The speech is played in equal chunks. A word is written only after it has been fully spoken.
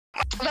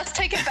let's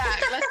take it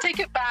back. Let's take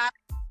it back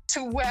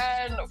to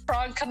when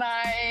Frank and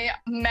I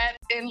met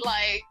in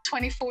like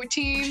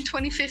 2014,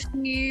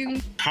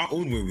 2015. How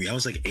old were we? I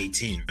was like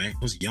 18, right? I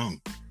was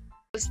young.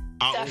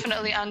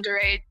 Definitely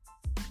underage.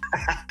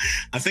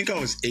 I think I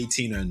was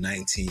 18 or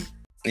 19.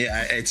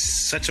 Yeah, it's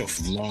such a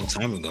long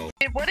time ago.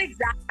 What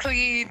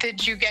exactly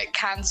did you get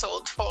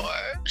cancelled for?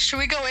 Should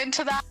we go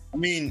into that? I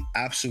mean,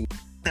 absolutely.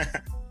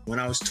 When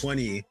I was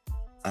 20,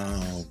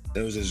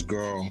 there was this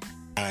girl.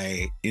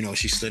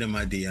 She slid in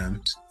my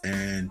DMs,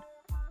 and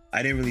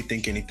I didn't really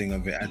think anything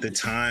of it. At the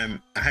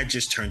time, I had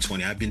just turned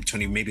 20. I've been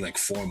 20 maybe like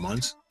 4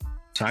 months.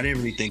 So I didn't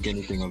really think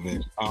anything of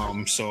it.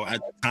 So at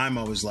the time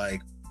I was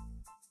like,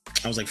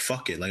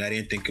 fuck it. Like, I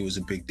didn't think it was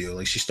a big deal.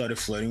 Like, she started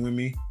flirting with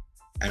me,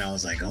 and I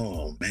was like,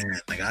 oh man,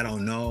 like, I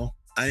don't know.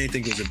 I didn't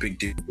think it was a big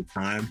deal at the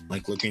time.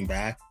 Like, looking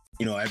back,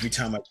 every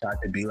time I tried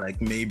to be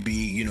like,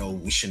 maybe,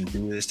 we shouldn't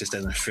do this. This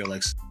doesn't feel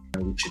like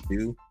something we should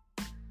do.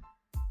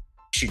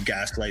 She'd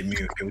gaslight me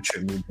or guilt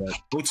trip me. But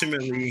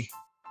ultimately,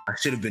 I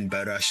should have been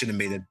better. I should have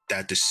made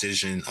that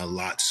decision a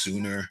lot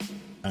sooner.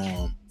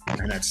 And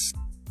that's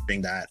the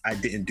thing that I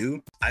didn't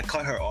do. I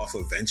cut her off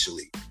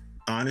eventually.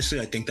 Honestly,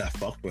 I think that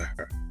fucked with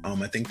her.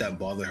 I think that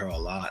bothered her a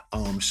lot.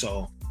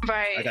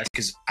 Right. I guess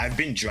because I've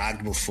been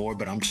dragged before,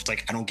 but I'm just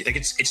like, I don't get, like,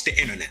 it's the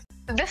internet.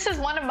 This is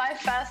one of my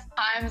first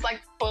times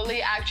like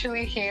fully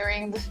actually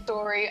hearing the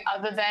story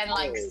other than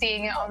like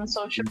seeing it on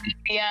social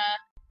media.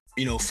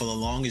 For the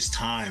longest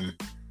time,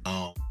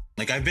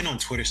 like, I've been on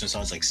Twitter since I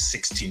was like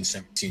 16,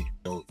 17 years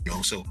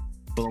old, so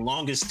for the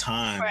longest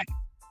time, right,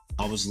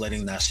 I was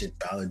letting that shit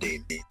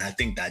validate me. And I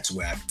think that's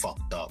where I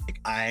fucked up. Like,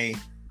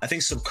 I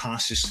think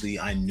subconsciously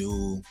I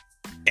knew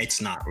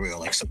it's not real.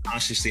 Like,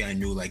 subconsciously I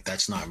knew, like,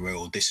 that's not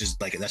real. This is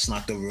like, that's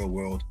not the real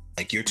world.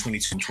 Like, you're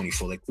 22,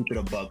 24, like, keep it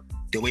a buck.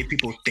 The way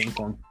people think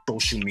on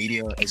social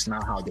media is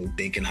not how they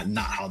think and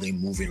not how they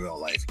move in real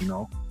life,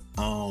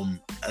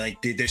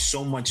 Like, there's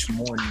so much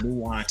more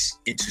nuance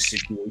into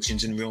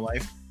situations in real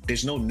life.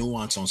 There's no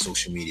nuance on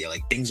social media.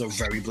 Like, things are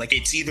very, like,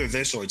 it's either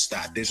this or it's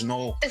that. It's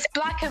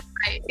black and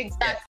white.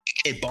 Exactly.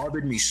 It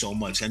bothered me so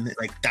much. And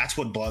like, that's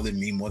what bothered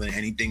me more than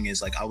anything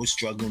is like, I was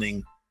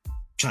struggling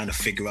trying to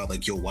figure out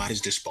like, yo, why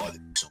does this bother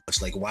me so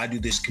much? Like, why do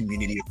this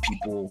community of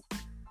people,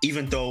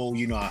 even though,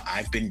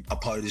 I've been a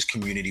part of this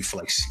community for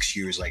like 6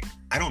 years, like,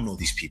 I don't know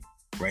these people,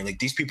 right? Like,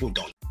 these people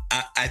don't.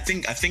 I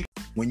think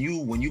when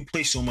you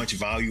place so much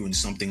value in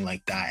something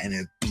like that and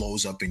it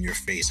blows up in your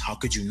face, how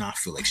could you not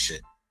feel like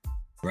shit?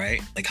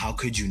 Right? Like, how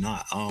could you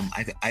not?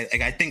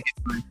 I think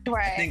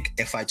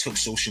if I took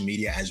social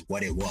media as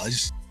what it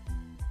was,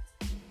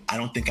 I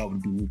don't think I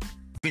would be.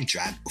 I've been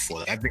dragged before.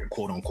 Like, I've been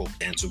quote unquote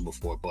canceled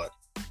before, but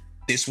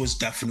this was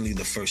definitely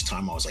the first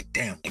time I was like,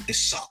 damn, like,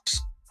 this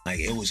sucks. Like,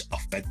 it was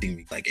affecting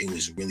me. Like, it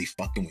was really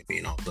fucking with me,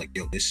 and I was like,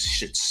 yo, this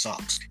shit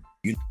sucks.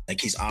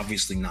 Like, he's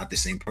obviously not the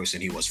same person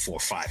he was 4 or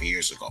 5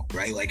 years ago,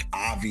 right? Like,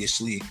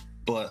 obviously.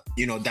 But,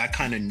 that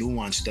kind of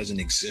nuance doesn't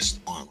exist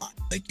online.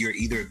 Like, you're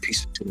either a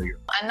piece of shit or you're...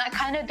 And that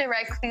kind of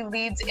directly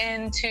leads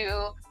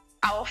into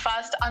our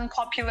first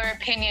unpopular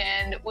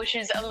opinion, which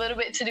is a little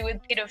bit to do with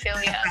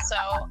pedophilia.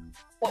 So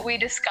what we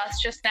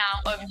discussed just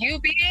now of you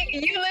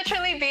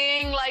literally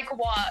being like,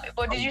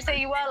 what did you say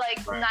you were?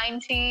 Like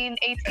 19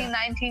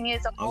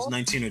 years old? I was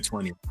 19 or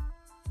 20.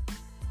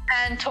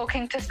 And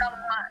talking to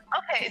someone,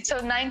 okay, so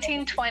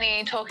 19,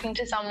 20, talking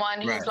to someone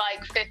who's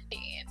like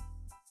 15.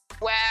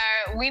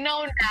 Where we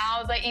know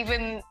now that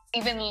even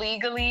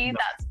legally,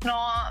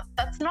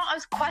 that's not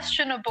as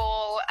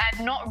questionable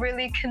and not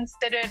really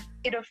considered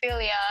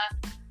pedophilia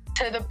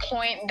to the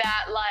point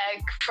that,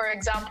 like, for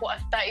example, a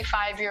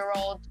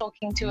 35-year-old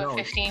talking to a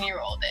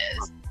 15-year-old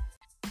is.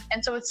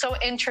 And so it's so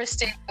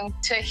interesting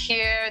to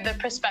hear the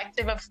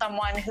perspective of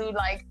someone who,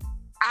 like,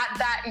 at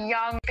that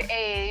young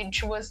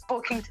age was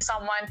talking to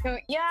someone who,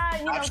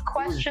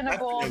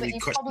 questionable, that you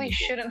probably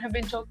shouldn't have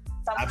been talking to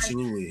someone.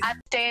 Absolutely. At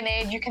this day and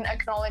age, you can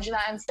acknowledge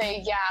that and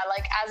say,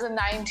 like, as a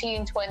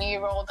 19,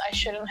 20-year-old, I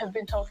shouldn't have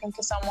been talking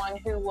to someone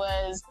who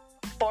was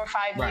 4 or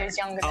 5 years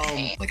younger than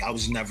me. Like, I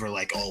was never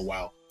like, oh,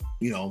 wow,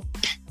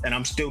 and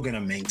I'm still going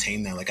to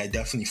maintain that. Like, I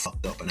definitely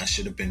fucked up and I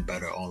should have been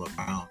better all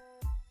around.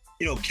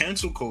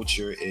 Cancel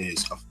culture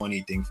is a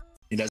funny thing.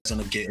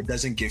 It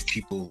doesn't give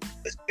people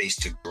the space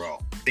to grow.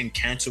 I think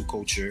cancel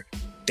culture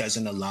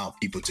doesn't allow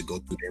people to go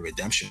through their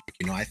redemption.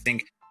 I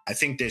think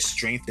there's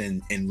strength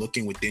in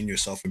looking within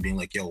yourself and being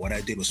like, yo, what I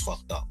did was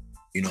fucked up.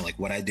 Like,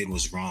 what I did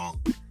was wrong,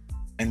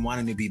 and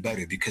wanting to be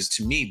better. Because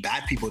to me,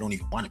 bad people don't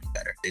even want to be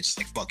better. They're just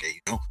like, fuck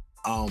it,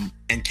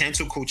 And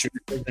cancel culture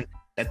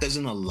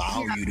doesn't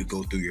allow you to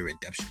go through your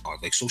redemption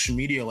arc. Like, social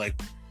media, like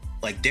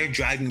they're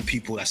dragging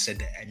people that said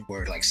the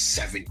N-word like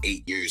 7,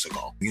 8 years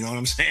ago. You know what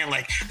I'm saying?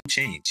 Like,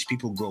 change.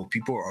 People grow.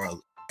 People are,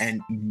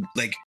 and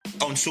like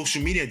on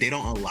social media, they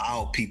don't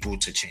allow people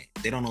to change.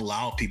 They don't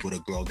allow people to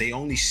grow. They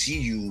only see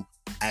you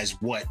as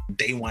what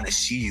they want to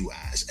see you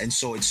as. And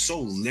so it's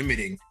so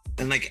limiting.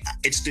 And like,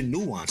 it's the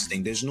nuance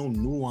thing. There's no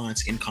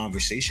nuance in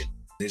conversation.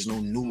 There's no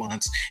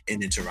nuance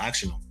in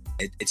interaction.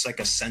 It's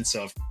like a sense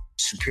of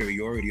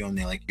superiority on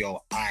there. Like,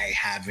 yo, I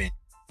haven't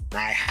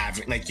I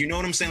haven't, like, you know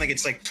what I'm saying? Like,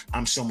 it's like,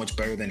 I'm so much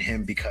better than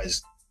him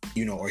because,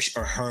 you know,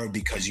 or her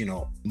because, you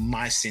know,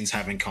 my sins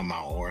haven't come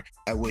out. Or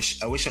I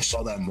wish I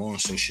saw that more on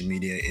social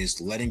media, is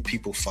letting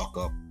people fuck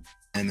up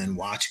and then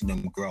watching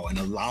them grow and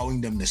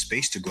allowing them the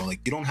space to grow. Like,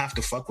 you don't have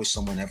to fuck with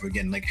someone ever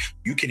again. Like,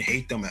 you can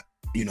hate them,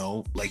 you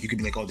know, like you could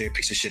be like, oh, they're a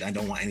piece of shit, I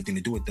don't want anything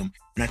to do with them.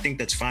 And I think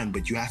that's fine,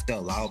 but you have to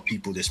allow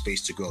people the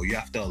space to grow. You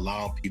have to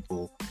allow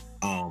people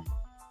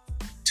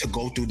to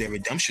go through their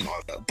redemption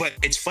arc. But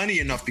it's funny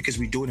enough because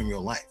we do it in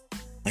real life.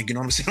 Like, you know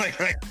what I'm saying?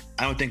 Like,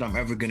 I don't think I'm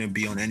ever gonna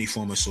be on any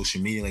form of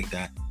social media like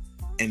that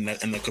in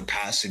the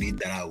capacity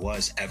that I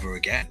was ever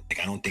again.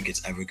 Like, I don't think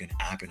it's ever gonna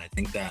happen. I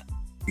think that,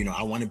 you know,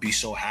 I want to be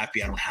so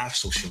happy I don't have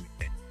social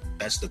media.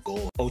 That's the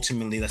goal.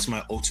 Ultimately, that's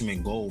my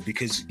ultimate goal,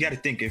 because you got to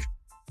think, if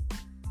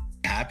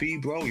you're happy,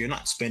 bro, you're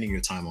not spending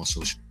your time on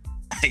social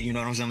media. You know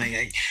what I'm saying? Like,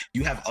 hey,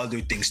 you have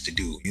other things to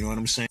do. You know what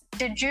I'm saying?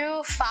 Did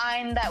you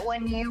find that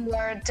when you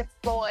were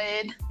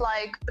deployed,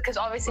 like, because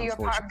obviously you're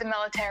part of the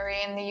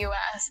military in the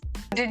US,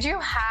 did you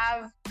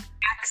have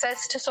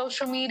access to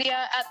social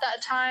media at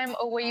that time,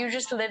 or were you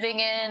just living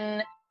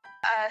in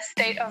a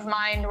state of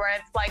mind where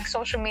it's like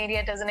social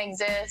media doesn't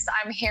exist,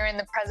 I'm here in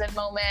the present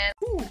moment?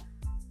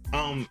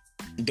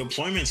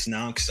 Deployments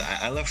now, because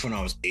I left when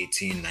I was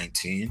 18,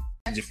 19.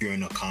 If you're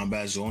in a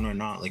combat zone or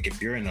not, like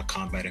if you're in a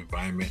combat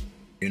environment,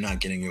 you're not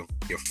getting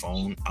your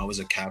phone. I was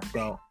a cap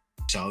scout,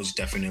 so I was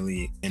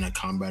definitely in a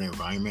combat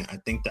environment. I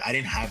think that I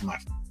didn't have my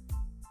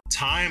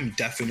time.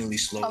 Definitely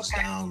slows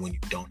down when you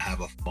don't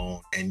have a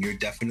phone, and you're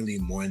definitely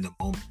more in the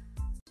moment.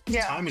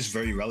 Yeah. Time is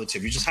very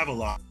relative. You just have a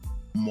lot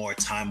more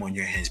time on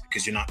your hands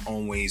because you're not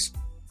always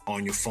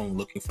on your phone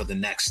looking for the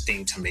next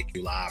thing to make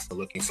you laugh or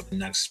looking for the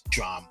next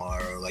drama,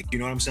 or like, you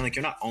know what I'm saying? Like,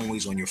 you're not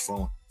always on your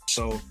phone.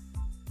 So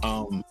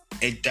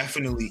it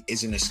definitely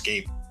is an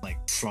escape, like,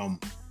 from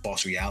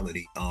false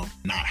reality,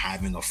 not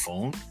having a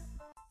phone.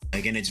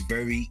 Again, it's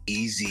very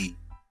easy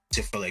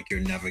to feel like you're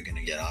never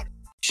gonna get out of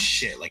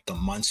shit. Like, the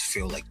months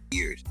feel like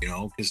years, you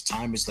know, because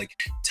time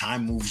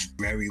moves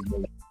very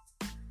well.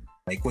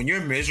 Like, when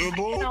you're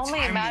miserable,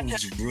 time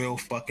moves real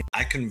fucking.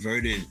 I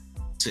converted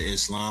to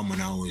Islam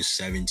when I was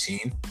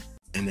 17,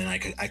 and then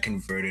I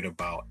converted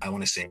about, I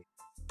want to say,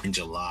 in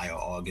July or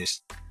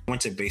August. I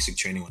went to basic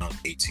training when I was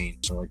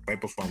 18. So, like, right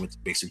before I went to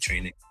basic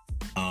training,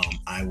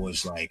 I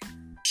was like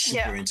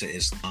super into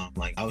Islam.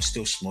 Like, I was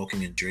still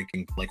smoking and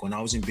drinking. Like, when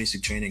I was in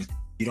basic training,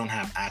 you don't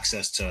have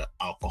access to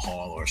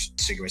alcohol or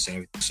cigarettes and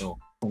everything. So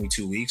only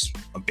 2 weeks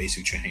of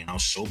basic training, and I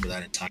was sober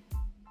that entire.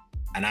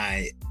 And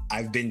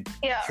I've been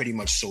pretty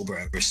much sober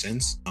ever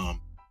since.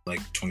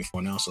 Like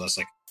 24 now, so that's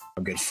like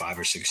a good 5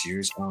 or 6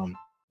 years.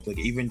 Like,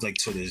 even like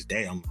to this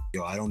day,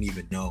 I don't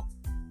even know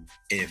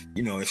if,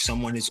 you know, if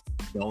someone is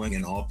knowing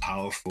and all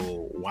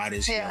powerful, why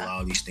does he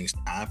allow these things to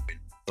happen?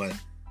 But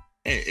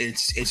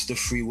it's the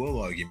free will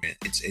argument.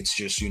 It's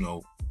just, you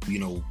know,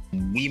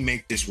 we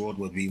make this world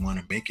what we want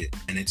to make it,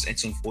 and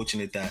it's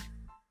unfortunate that,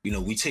 you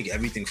know, we take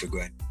everything for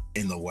granted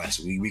in the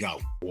West. We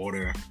got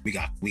water, we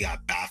got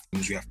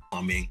bathrooms, we have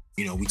plumbing.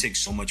 You know, we take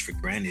so much for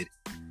granted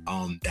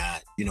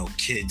that, you know,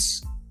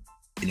 kids,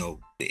 you know,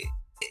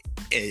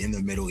 in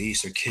the Middle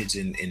East or kids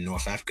in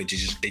North Africa,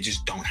 they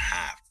just don't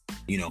have,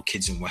 you know,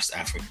 kids in West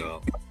Africa,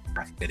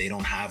 they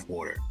don't have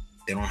water,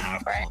 they don't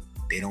have plumbing,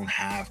 they don't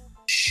have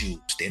shoes,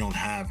 they don't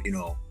have, you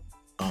know,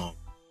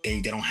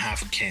 they don't have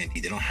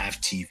candy, they don't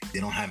have TV, they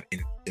don't have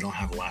internet, they don't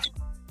have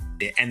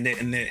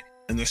Wi-Fi.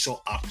 They're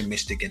so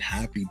optimistic and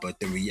happy, but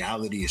the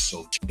reality is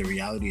so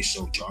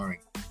jarring.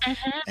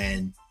 Mm-hmm.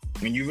 And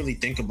when you really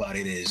think about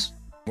it, is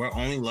we're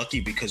only lucky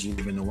because we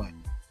live in the West.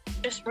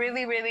 Just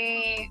really,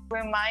 really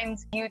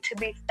reminds you to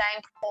be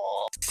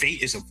thankful.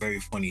 Fate is a very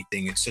funny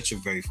thing. It's such a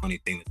very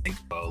funny thing to think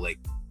about, like,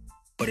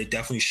 but it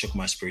definitely shook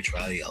my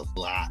spirituality a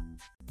lot.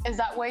 Is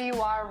that where you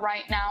are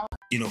right now?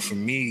 You know, for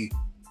me,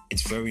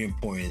 it's very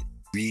important,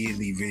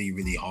 really, really,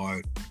 really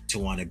hard to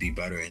want to be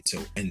better and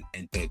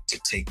to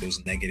take those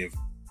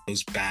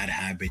bad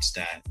habits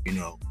that, you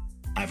know,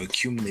 I've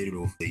accumulated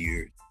over the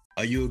years.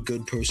 Are you a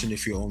good person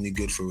if you're only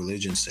good for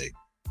religion's sake?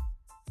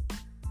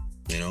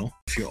 You know,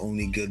 if you're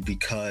only good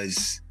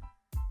because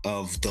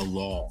of the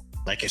law.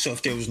 Like, so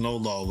if there was no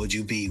law, would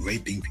you be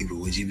raping people?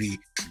 Would you be,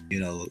 you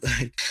know,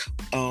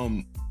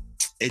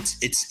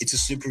 it's a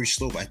slippery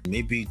slope.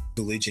 Maybe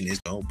religion is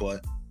no,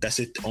 but that's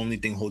the only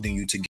thing holding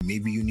you together.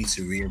 Maybe you need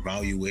to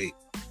reevaluate,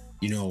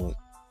 you know,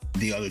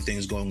 the other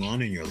things going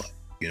on in your life,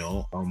 you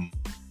know? I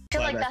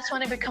feel like that's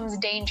when it becomes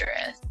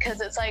dangerous, because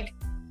it's like,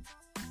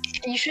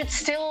 you should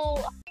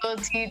still be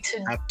able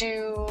to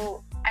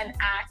do an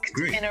act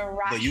in a rational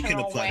but you can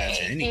apply way, that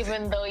to anything,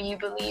 even though you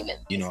believe in.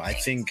 You know, I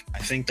think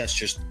that's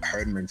just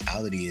herd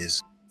mentality.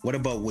 Is what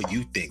about what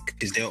you think?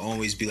 Because they'll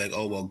always be like,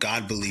 oh well,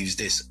 God believes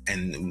this,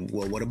 and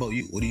well, what about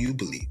you? What do you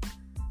believe?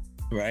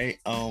 Right?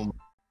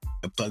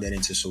 Apply that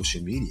into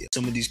social media.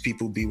 Some of these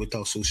people be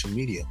without social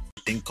media.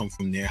 Think come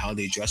from there. How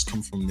they dress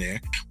come from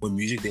there. What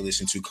music they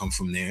listen to come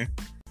from there.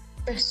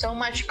 There's so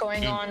much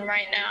going on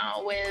right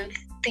now with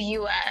the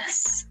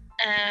US,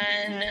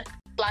 and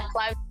Black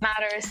Lives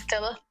Matter is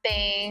still a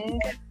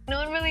thing. No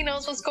one really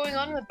knows what's going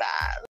on with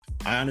that.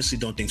 I honestly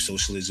don't think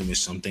socialism is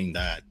something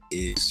that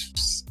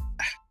is,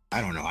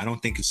 I don't know. I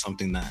don't think it's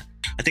something that,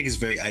 I think it's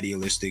very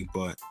idealistic,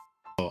 but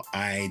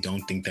I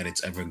don't think that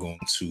it's ever going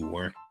to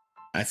work.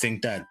 I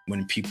think that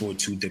when people are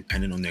too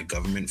dependent on their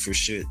government for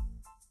shit,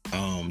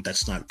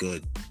 that's not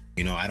good.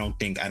 You know, I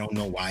don't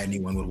know why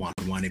anyone would want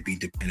to be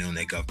dependent on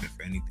their government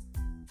for anything.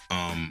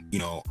 You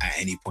know, at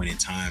any point in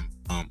time,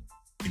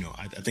 you know,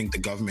 I think the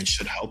government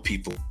should help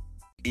people.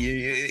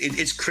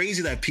 It's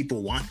crazy that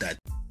people want that.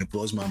 It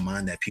blows my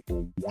mind that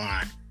people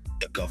want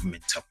the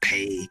government to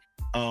pay.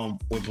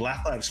 With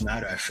Black Lives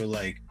Matter, I feel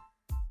like,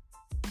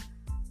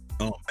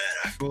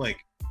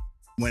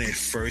 when it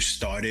first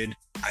started,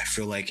 I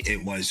feel like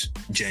it was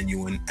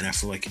genuine, and I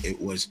feel like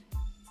it was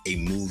a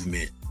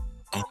movement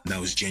that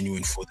was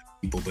genuine for the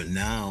people. But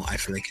now I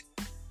feel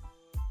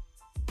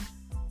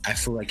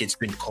like it's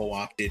been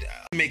co-opted. It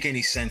doesn't make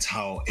any sense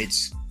how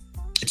it's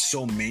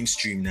so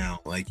mainstream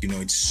now. Like, you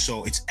know, it's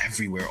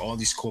everywhere. All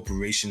these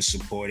corporations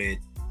support it.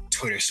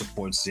 Twitter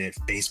supports it.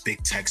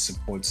 Big tech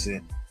supports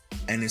it.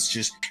 And it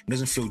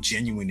doesn't feel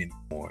genuine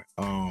anymore.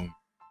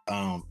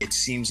 It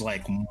seems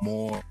like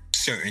more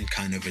certain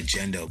kind of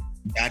agenda.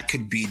 That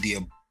could be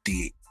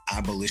the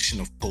abolition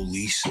of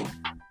police.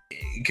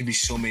 It could be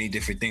so many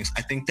different things.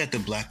 I think that the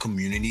Black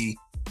community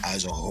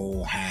as a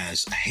whole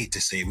has, I hate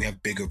to say it, we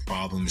have bigger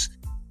problems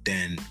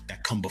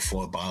that come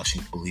before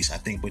abolishing police. I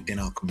think within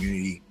our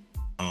community,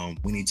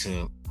 we need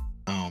to,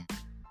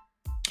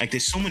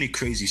 there's so many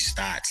crazy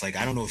stats. Like,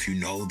 I don't know if you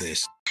know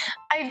this.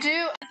 I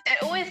do.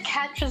 It always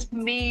catches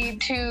me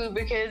too,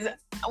 because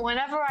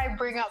whenever I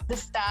bring up the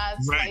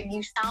stats, right, like,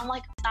 you sound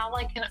like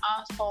an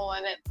asshole,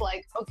 and it's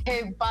like,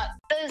 okay, but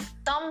there's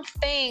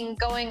something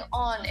going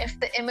on. If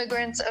the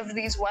immigrants of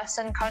these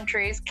Western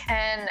countries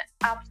can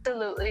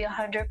absolutely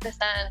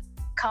 100%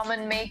 come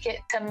and make it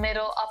to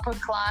middle upper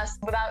class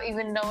without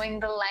even knowing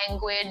the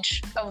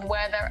language of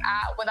where they're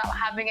at, without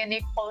having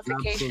any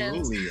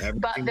qualifications.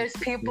 But there's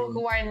people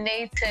who are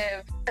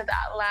native to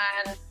that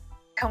land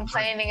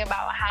complaining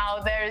about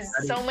how there's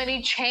so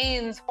many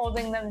chains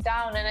holding them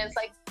down. And it's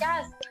like,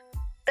 yes,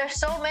 there's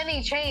so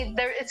many chains.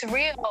 It's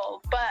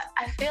real. But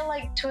I feel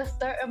like to a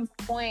certain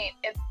point,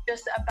 it's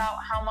just about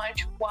how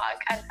much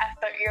work and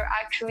effort you're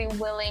actually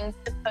willing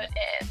to put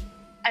in.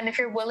 And if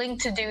you're willing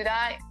to do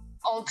that,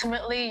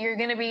 ultimately you're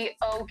gonna be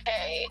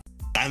okay.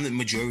 I'm the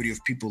majority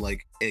of people,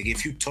 like,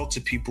 if you talk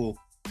to people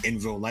in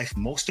real life,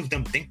 most of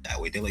them think that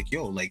way. They're like,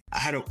 yo, like, I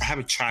have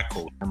a track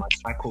coach, and my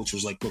track coach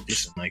was like, look,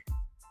 listen, like,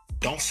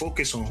 don't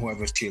focus on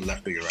whoever's to your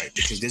left or your right,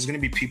 because there's gonna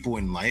be people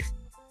in life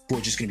who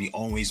are just gonna be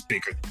always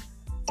bigger,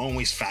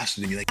 always faster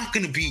than you. Like,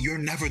 you're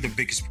never the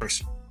biggest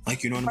person.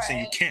 Like, you know what I'm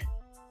saying? You can't.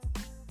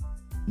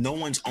 No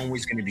one's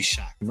always gonna be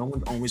Shaq. No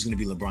one's always gonna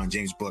be LeBron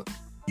James, but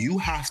you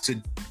have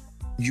to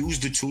use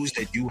the tools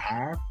that you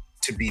have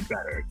to be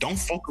better. Don't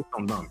focus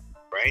on them,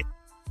 right?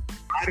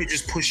 Try to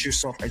just push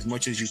yourself as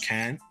much as you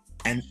can.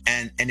 And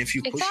if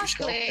you push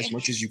yourself as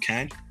much as you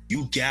can,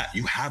 you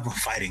have a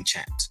fighting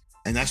chance.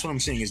 And that's what I'm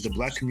saying is the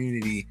Black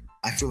community,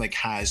 I feel like,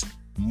 has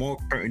more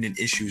pertinent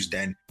issues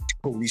than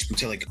police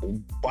brutality. Like,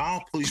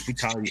 while police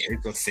brutality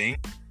is a thing,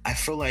 I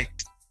feel like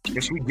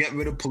if we get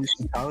rid of police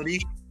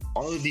brutality,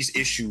 all of these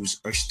issues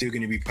are still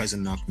going to be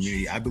present in our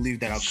community. I believe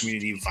that our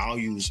community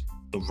values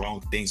the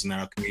wrong things, and that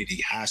our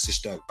community has to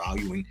start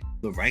valuing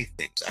the right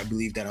things. I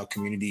believe that our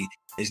community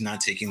is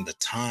not taking the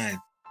time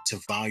to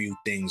value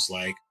things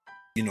like,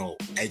 you know,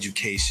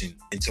 education,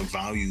 and to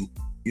value,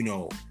 you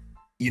know,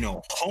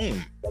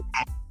 home.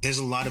 There's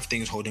a lot of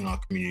things holding our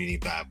community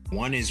back.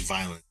 1 is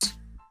violence.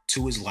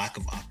 2 is lack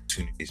of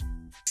opportunities.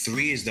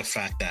 3 is the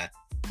fact that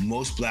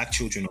most Black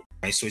children,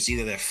 right? So it's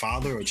either their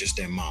father or just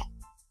their mom,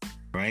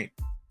 right?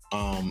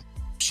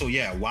 So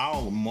yeah,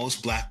 while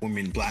most Black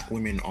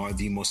women are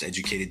the most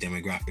educated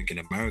demographic in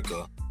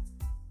America,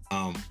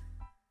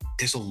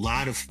 there's a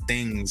lot of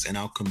things in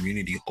our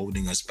community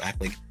holding us back.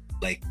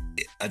 Like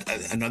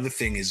another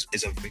thing is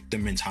a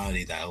victim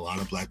mentality that a lot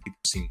of Black people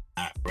seem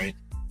to have, right?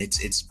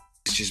 It's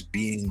just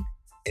being,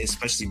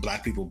 especially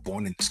Black people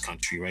born in this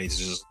country, right?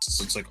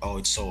 It's like, oh,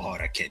 it's so hard,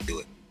 I can't do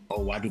it.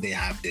 Oh, why do they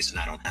have this and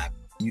I don't have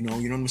it? You know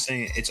what I'm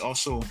saying? It's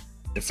also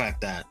the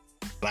fact that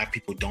Black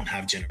people don't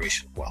have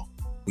generational wealth.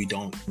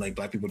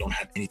 Black people don't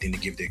have anything to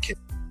give their kids.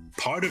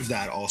 Part of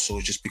that also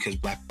is just because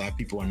Black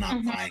people are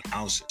not buying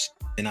houses.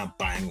 They're not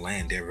buying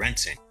land, they're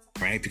renting,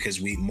 right?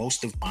 Because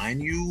most of mine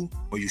you,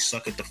 or you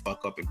suck it the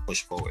fuck up and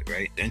push forward,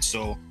 right? And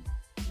so,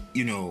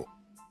 you know,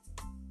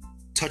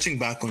 touching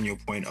back on your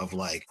point of,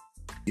 like,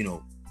 you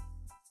know,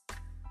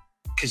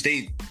 because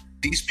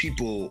these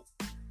people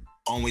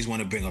always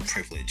want to bring up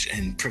privilege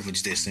and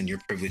privilege this and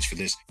you're privileged for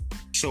this.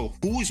 So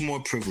who is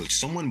more privileged?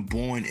 Someone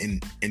born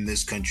in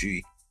this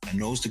country that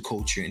knows the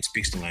culture and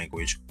speaks the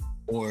language,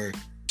 or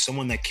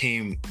someone that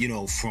came, you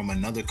know, from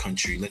another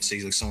country, let's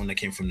say like someone that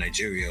came from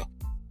Nigeria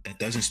that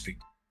doesn't speak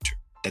the culture,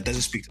 that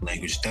doesn't speak the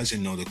language,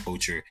 doesn't know the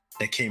culture,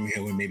 that came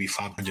here with maybe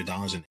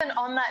 $500 in. And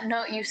on that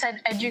note, you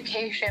said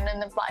education in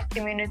the Black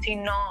community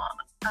not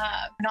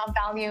not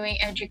valuing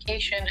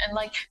education, and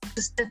like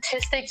the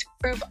statistics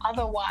prove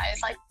otherwise.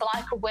 Like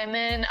Black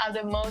women are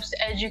the most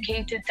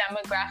educated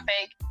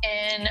demographic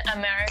in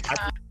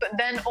America, but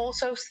then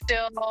also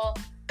still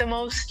the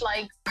most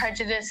like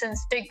prejudiced and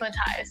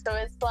stigmatized. So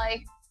it's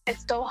like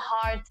it's so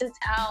hard to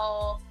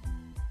tell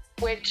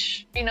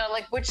which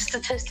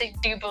statistic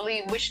do you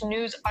believe, which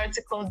news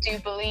article do you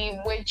believe,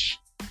 which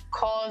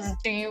cause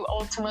do you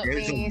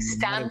ultimately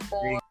stand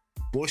for.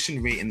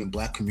 Abortion rate in the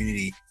Black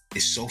community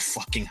is so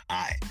fucking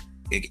high.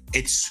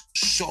 It's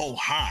so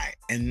high,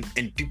 and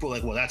people are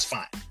like, well, that's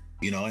fine,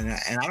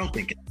 and I don't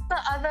think it.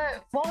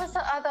 What was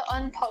the other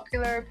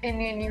unpopular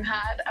opinion you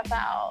had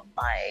about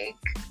like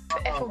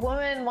if a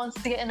woman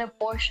wants to get an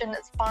abortion,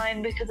 it's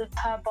fine because it's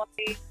her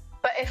body,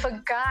 but if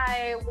a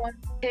guy wants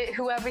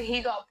whoever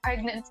he got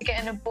pregnant to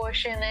get an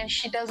abortion and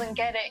she doesn't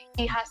get it,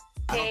 he has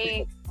to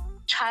pay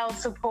child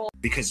support.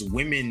 Because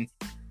women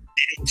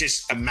didn't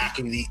just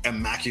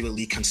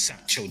immaculately conceive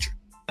children.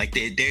 Like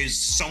there's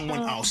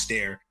someone else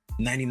there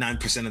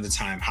 99% of the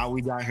time. How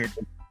we got here,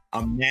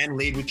 a man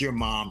laid with your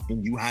mom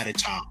and you had a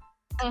child.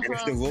 And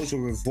if the roles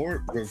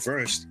were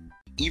reversed,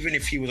 even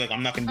if he was like,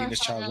 I'm not going to be in this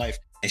child's life,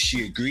 and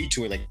she agreed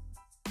to it, like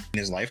in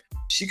his life,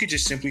 she could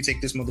just simply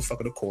take this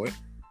motherfucker to court,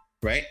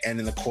 right? And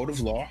in the court of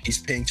law, he's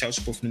paying child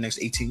support for the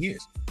next 18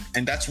 years.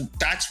 And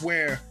that's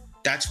where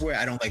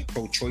I don't like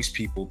pro-choice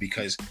people,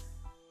 because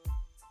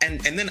and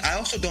then I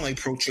also don't like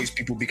pro-choice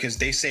people because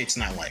they say it's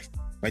not life,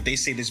 right? They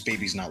say this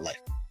baby's not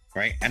life,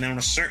 right? And on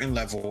a certain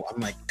level,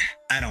 I'm like,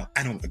 I don't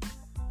agree.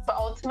 But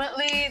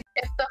ultimately,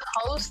 if the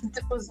host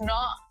was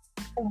not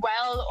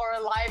well or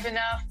alive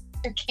enough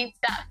to keep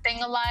that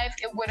thing alive,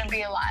 it wouldn't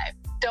be alive.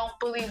 Don't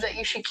believe that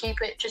you should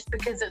keep it just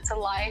because it's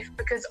alive,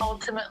 because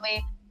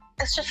ultimately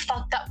it's just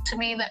fucked up to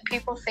me that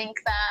people think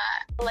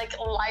that like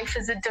life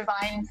is a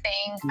divine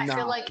thing. No. I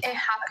feel like it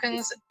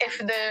happens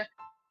if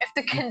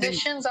the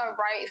conditions are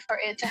right for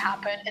it to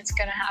happen, it's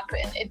gonna happen.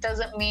 It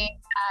doesn't mean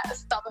that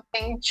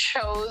something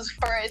chose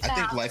for it to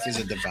happen. I think life is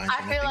a divine thing.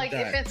 I feel like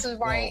if it's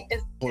right,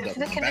 if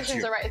the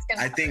conditions are right, it's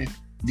gonna happen. I think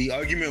the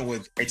argument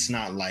with it's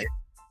not life,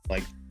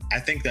 like I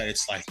think that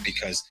it's life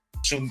because,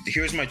 so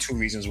here's my two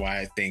reasons why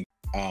I think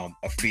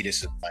a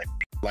fetus is life.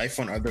 Life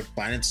on other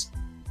planets,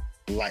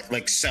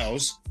 like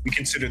cells, we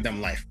consider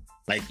them life.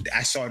 Like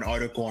I saw an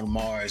article on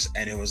Mars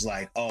and it was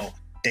like, oh,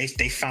 they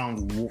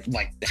found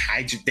like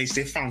they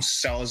found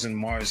cells in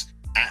Mars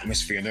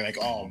atmosphere. They're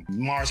like, oh,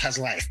 Mars has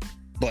life,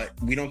 but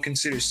we don't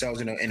consider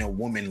cells in a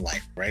woman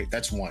life, right?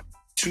 That's one.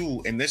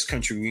 Two, in this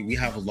country, we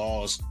have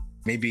laws.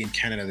 Maybe in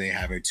Canada they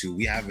have it too.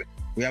 We have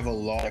a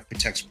law that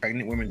protects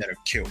pregnant women that are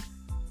killed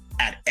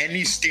at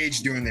any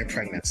stage during their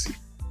pregnancy.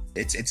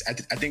 I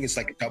think it's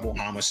like a double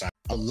homicide.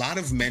 A lot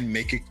of men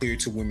make it clear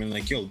to women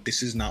like, yo,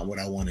 this is not what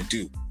I want to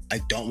do. I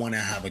don't want to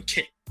have a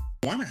kid.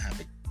 I want to have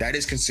it. That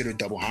is considered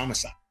double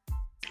homicide.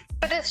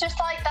 But it's just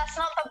like, that's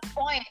not the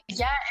point.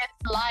 Yeah,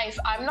 it's life.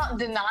 I'm not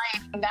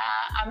denying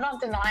that. I'm not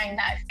denying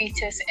that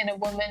fetus in a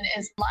woman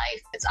is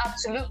life. It's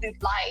absolutely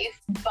life,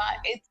 but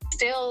it's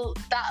still,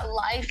 that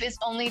life is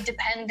only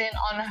dependent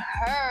on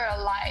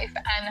her life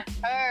and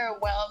her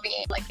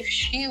well-being. Like if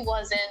she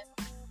wasn't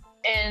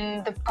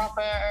in the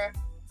proper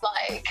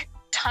like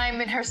time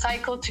in her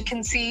cycle to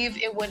conceive,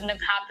 it wouldn't have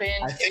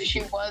happened. If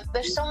she was,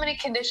 there's so many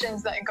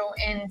conditions that go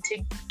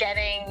into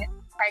getting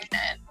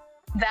pregnant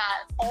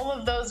that all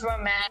of those were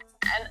met.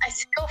 And I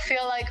still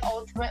feel like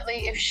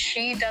ultimately if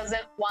she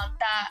doesn't want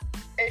that,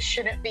 it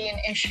shouldn't be an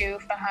issue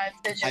for her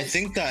to just, I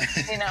think that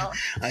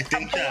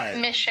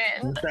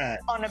mission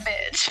on a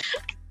bitch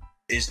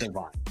is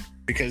divine,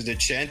 because the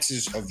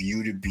chances of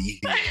you to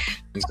be here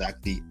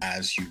exactly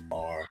as you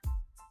are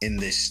in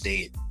this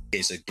state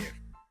is a gift.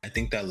 I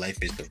think that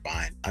life is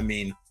divine. I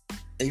mean,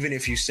 even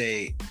if you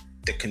say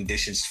the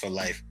conditions for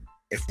life,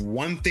 if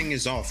one thing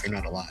is off, you're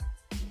not alive.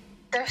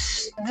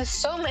 There's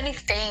so many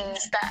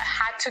things that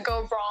had to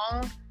go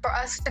wrong for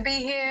us to be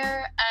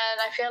here, and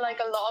I feel like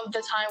a lot of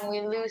the time we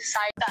lose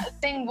sight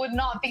that thing would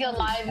not be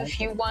alive if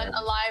you weren't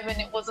alive and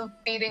it wasn't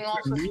feeding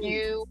off of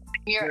you,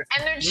 your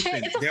energy.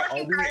 It's a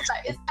fucking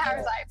parasite. It's a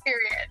parasite,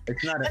 period.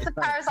 It's a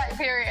parasite,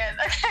 period.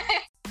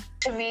 Okay.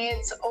 To me,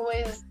 it's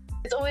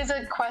always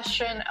a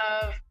question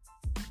of,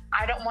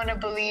 I don't want to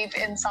believe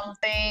in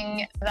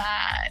something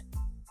that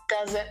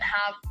doesn't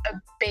have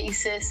a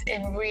basis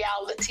in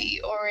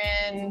reality or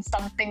in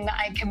something that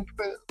I can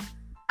prove.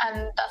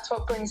 And that's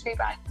what brings me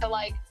back to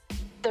like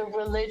the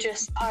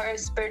religious part of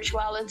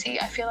spirituality.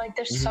 I feel like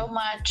there's so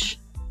much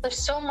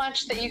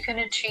that you can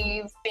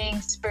achieve being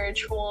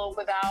spiritual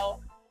without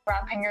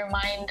wrapping your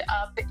mind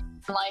up in,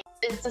 like,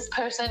 is this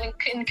person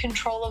in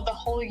control of the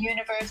whole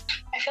universe?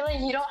 I feel like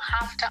you don't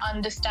have to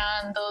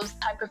understand those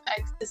type of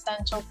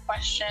existential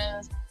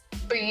questions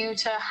for you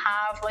to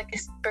have like a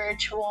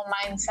spiritual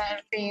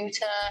mindset, for you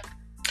to,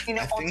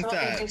 ultimately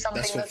do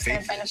something that's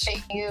going to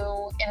benefit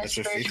you in a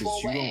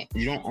spiritual way.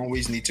 You don't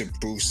always need to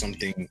prove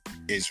something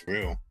is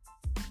real.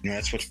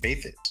 That's what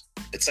faith is.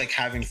 It's like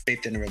having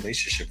faith in a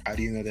relationship. How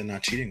do you know they're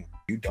not cheating?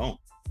 You don't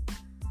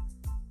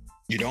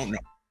know.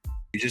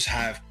 You just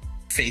have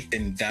faith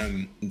in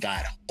them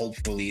that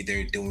hopefully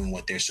they're doing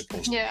what they're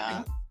supposed to be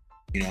doing.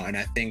 You know, and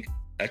I think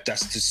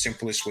that's the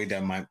simplest way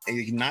that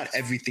not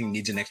everything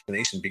needs an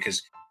explanation,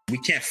 because we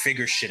can't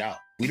figure shit out.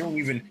 We don't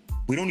even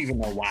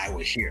know why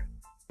we're here,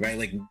 right?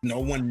 Like, no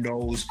one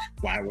knows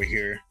why we're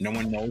here. No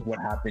one knows what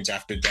happens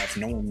after death.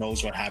 No one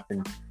knows what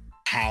happens,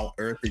 how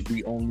Earth is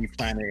the only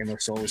planet in the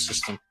solar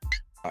system.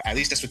 At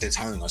least that's what they're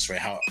telling us, right?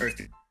 How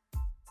Earth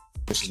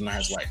is not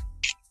has life.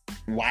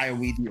 Why are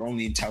we the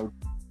only intelligent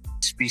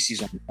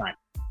species on the planet?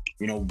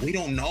 You know, we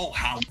don't know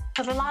how.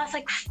 For the last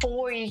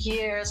 4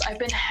 years, I've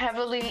been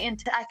heavily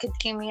into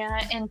academia,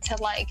 into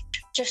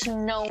just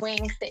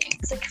knowing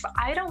things. If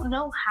I don't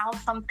know how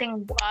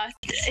something works,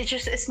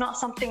 it's not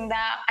something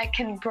that I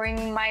can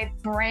bring my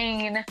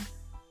brain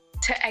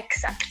to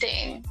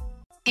accepting.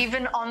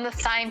 Even on the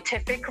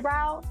scientific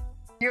route,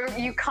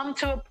 you come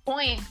to a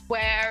point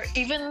where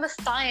even the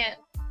science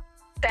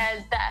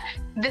says that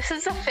this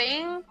is a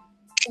thing.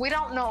 We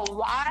don't know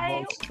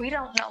why, we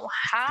don't know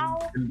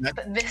how,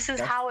 but this is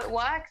how it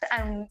works,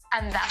 and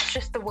that's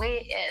just the way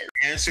it is.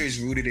 The answer is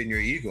rooted in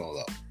your ego,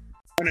 though.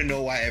 You want to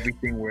know why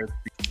everything works?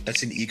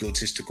 That's an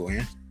egotistical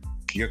answer.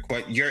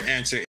 Your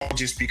answer is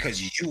just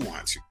because you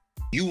want to.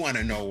 You want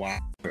to know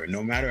why.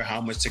 No matter how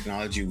much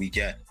technology we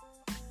get,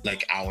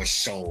 our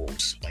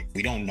souls,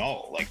 we don't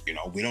know.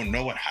 We don't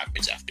know what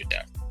happens after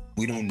death.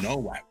 We don't know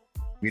why.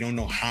 We don't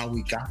know how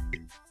we got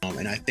here.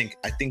 And I think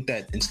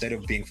that instead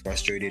of being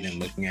frustrated and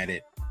looking at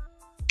it,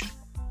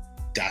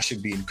 that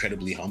should be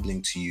incredibly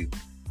humbling to you.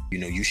 You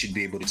know, you should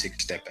be able to take a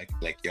step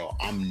back, yo,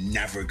 I'm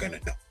never gonna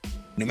know.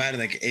 No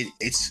matter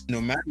no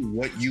matter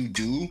what you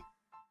do,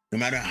 no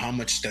matter how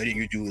much studying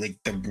you do,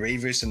 the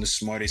bravest and the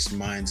smartest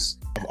minds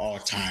of all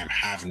time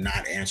have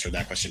not answered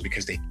that question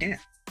because they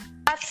can't.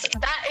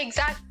 That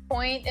exact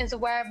point is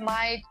where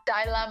my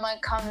dilemma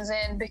comes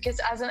in, because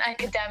as an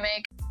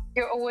academic,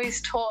 you're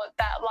always taught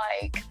that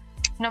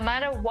no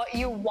matter what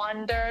you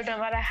wonder, no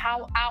matter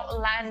how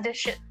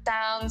outlandish it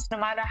sounds, no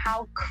matter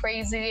how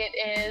crazy it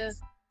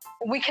is,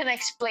 we can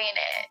explain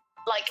it.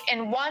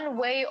 In one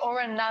way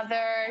or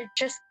another,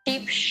 just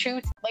keep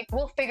shooting.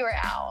 We'll figure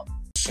it out.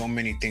 So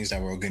many things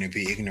that we're going to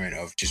be ignorant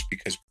of just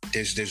because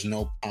there's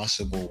no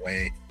possible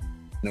way,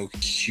 no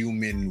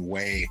human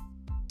way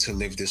to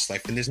live this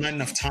life. And there's not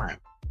enough time.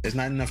 There's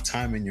not enough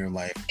time in your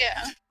life.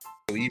 Yeah.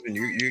 So even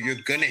you're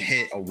going to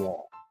hit a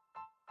wall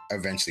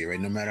eventually, right?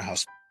 No matter how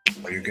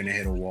small, you're going to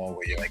hit a wall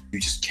where you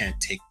just can't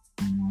take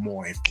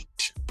more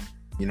information.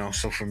 You know,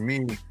 so for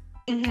me,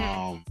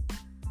 I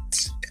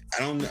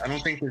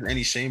don't think there's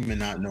any shame in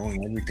not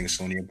knowing everything,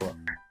 Sonia, but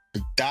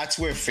that's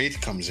where faith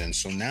comes in.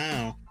 So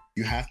now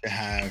you have to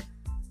have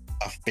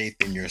a faith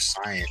in your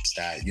science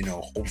that,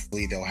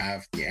 hopefully they'll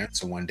have the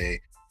answer one day.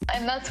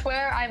 And that's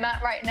where I'm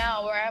at right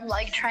now, where I'm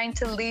trying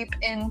to leap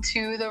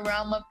into the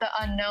realm of the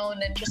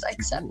unknown and just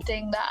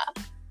accepting that,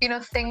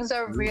 things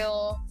are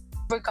real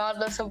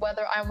regardless of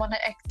whether I want to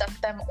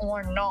accept them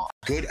or not.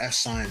 Good as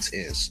science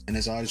is, and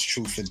as all is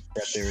truth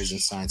that there is in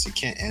science, it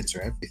can't answer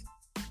everything.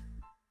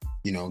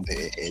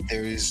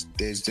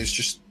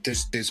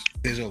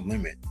 There's a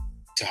limit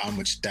to how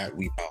much that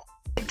we know.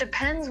 It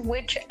depends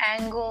which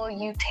angle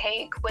you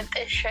take with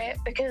this shit,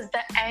 because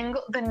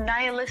the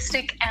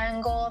nihilistic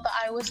angle that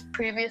I was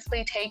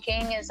previously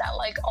taking is that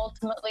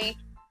ultimately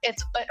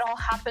it all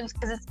happens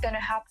because it's gonna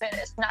happen.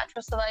 It's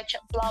natural selection,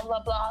 blah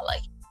blah blah.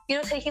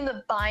 Taking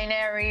the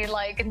binary,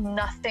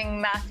 nothing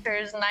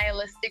matters,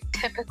 nihilistic,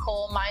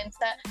 typical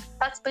mindset.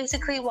 That's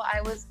basically what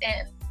I was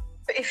in.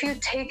 But if you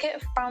take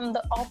it from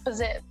the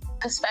opposite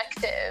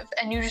perspective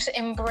and you just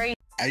embrace.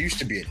 I used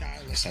to be a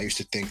nihilist. I used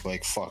to think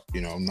fuck,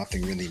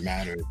 nothing really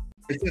mattered.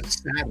 It's a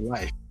sad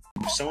life.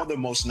 Some of the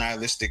most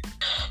nihilistic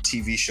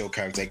TV show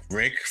characters, like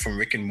Rick from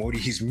Rick and Morty,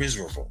 he's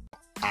miserable.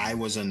 I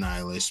was a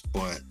nihilist,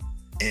 but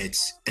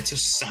it's a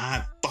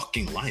sad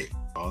fucking life,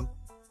 dog.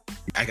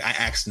 I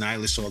ask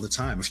nihilists all the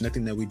time, if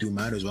nothing that we do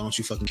matters, why don't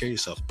you fucking kill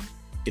yourself?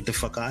 Get the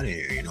fuck out of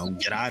here,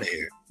 get out of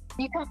here.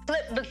 You can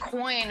flip the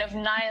coin of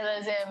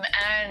nihilism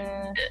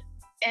and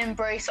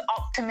embrace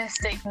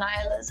optimistic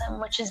nihilism,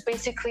 which is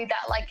basically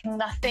that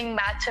nothing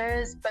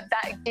matters, but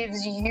that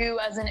gives you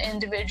as an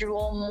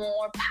individual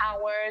more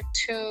power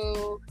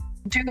to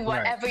do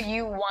whatever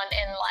you want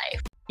in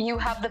life. You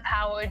have the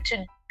power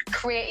to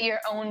create your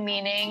own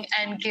meaning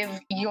and give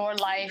your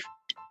life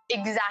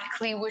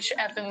exactly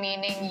whichever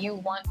meaning you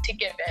want to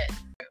give it.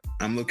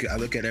 I look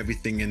at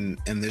everything and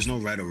there's no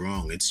right or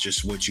wrong. It's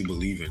just what you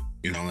believe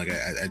in.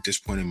 At this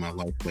point in my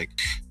life,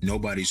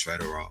 nobody's right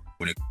or wrong.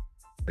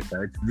 It's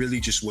really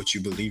just what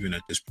you believe in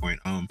at this point.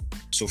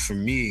 So for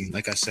me,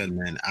 like I said,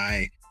 man,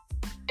 I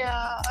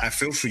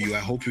feel for you. I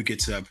hope you get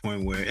to that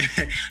point where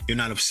you're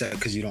not upset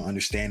because you don't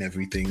understand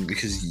everything,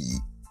 because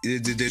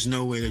there's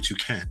no way that you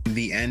can. In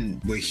the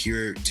end, we're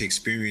here to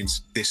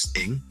experience this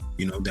thing,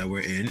 that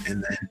we're in,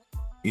 and then,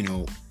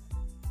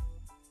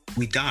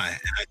 we die.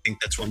 And I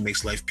think that's what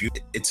makes life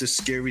beautiful. It's a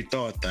scary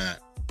thought that,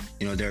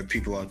 there are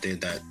people out there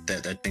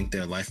that think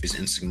their life is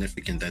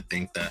insignificant, that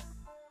think that.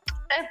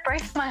 It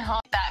breaks my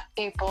heart that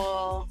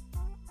people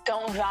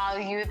don't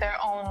value their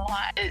own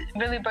life. It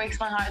really breaks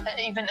my heart that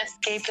even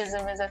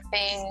escapism is a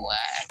thing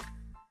where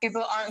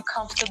people aren't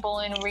comfortable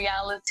in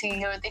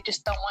reality, or they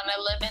just don't want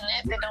to live in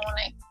it. They don't want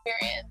to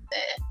experience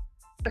it.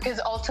 Because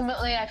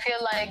ultimately, I feel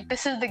like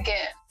this is the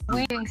gift.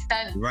 We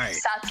sent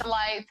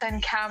satellites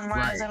and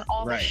cameras and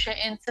all this shit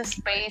into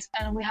space,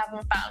 and we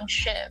haven't found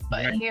shit.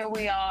 But here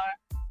we are,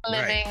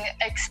 living,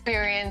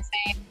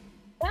 experiencing.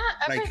 Yeah,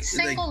 every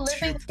single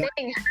living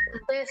thing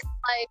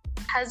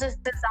has this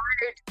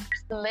desire to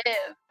just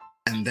live.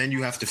 And then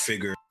you have to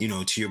figure, you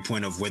know, to your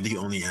point of we're the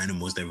only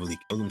animals that really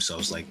kill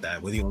themselves like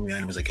that. We're the only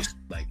animals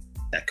like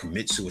that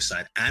commit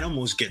suicide.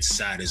 Animals get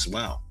sad as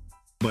well,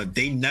 but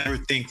they never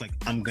think like,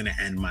 I'm gonna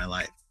end my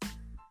life.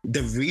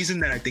 The reason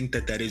that I think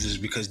that is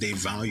because they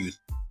value.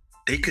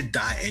 They could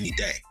die any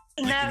day.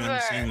 Like, never. You know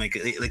what I'm saying?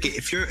 Like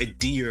if you're a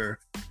deer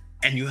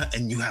and you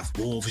have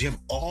wolves, you have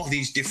all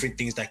these different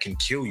things that can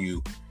kill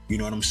you. You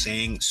know what I'm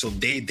saying? So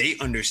they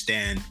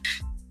understand.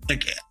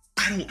 Like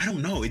I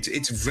don't know.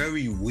 It's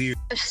very weird.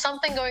 There's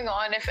something going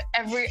on if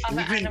every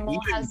other animal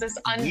has this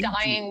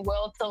undying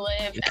will to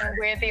live, and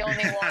we're the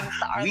only ones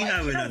that are like,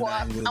 you know what?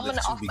 I'm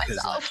gonna off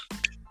myself. I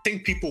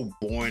think people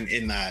born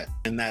in that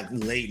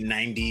late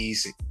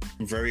 90s,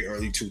 very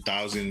early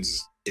 2000s,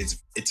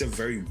 it's a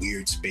very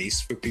weird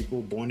space for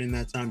people born in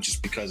that time,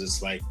 just because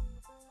it's like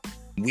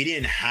we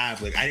didn't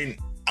have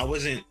I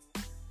wasn't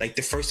like,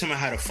 the first time I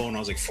had a phone I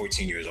was like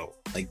 14 years old.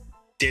 Like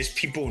there's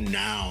people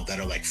now that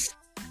are like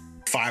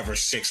 5 or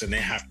 6 and they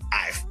have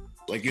iPhones.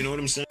 Like, you know what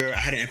I'm saying? I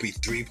had an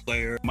MP3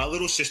 player. My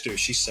little sister,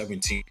 she's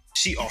 17.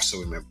 She also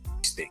remembers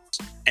these things.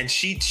 And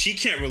she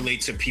can't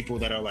relate to people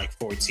that are like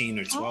 14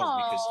 or 12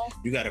 because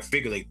you got to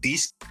figure like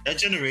that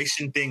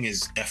generation thing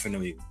is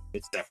definitely.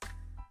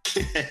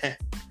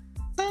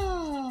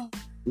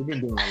 We've been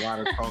doing a lot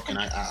of talking.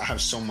 I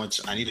have so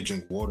much. I need to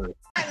drink water.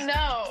 I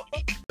know.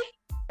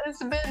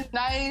 It's been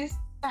nice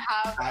to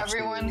have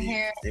everyone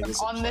here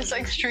on this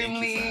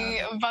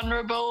extremely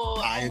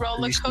vulnerable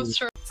roller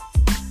coaster